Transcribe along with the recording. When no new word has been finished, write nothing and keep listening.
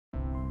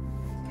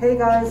Hey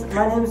guys,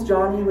 my name is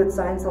Johnny with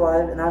Science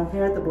Alive, and I'm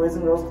here at the Boys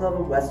and Girls Club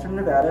of Western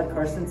Nevada,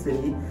 Carson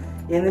City,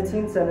 in the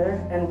Teen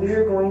Center, and we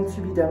are going to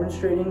be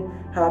demonstrating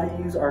how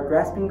to use our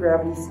Grasping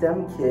Gravity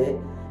STEM kit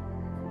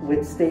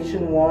with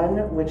Station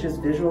 1, which is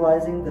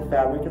visualizing the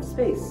fabric of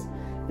space.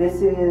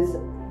 This is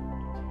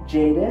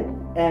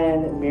Jaden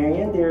and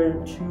Marion. They're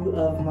two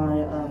of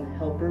my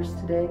helpers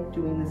today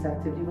doing this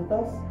activity with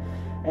us.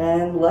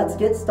 And let's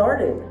get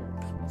started.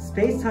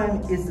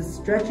 Space-time is the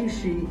stretchy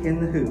sheet in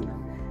the hoop.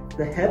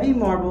 The heavy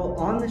marble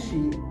on the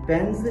sheet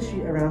bends the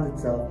sheet around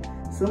itself,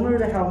 similar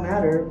to how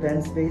matter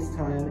bends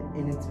space-time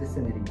in its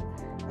vicinity.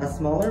 A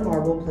smaller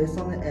marble placed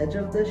on the edge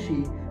of the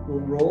sheet will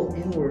roll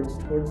inwards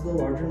towards the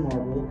larger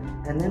marble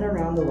and then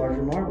around the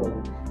larger marble.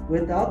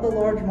 Without the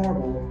large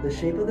marble, the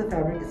shape of the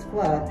fabric is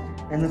flat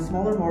and the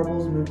smaller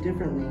marbles move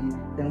differently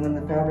than when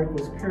the fabric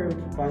was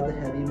curved by the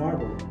heavy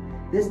marble.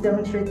 This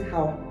demonstrates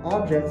how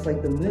objects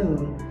like the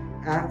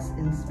moon acts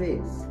in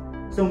space.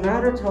 So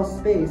matter tells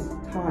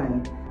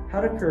space-time how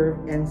to curve,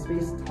 and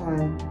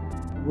space-time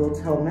will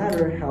tell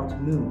matter how to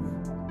move.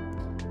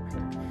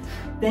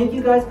 Thank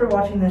you guys for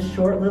watching this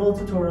short little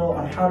tutorial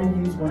on how to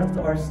use one of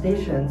our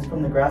stations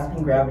from the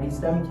Grasping Gravity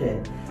STEM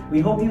kit. We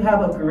hope you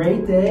have a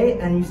great day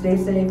and you stay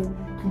safe.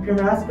 Keep your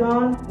mask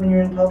on when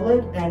you're in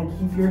public and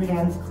keep your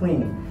hands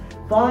clean.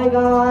 Bye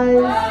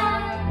guys! Bye.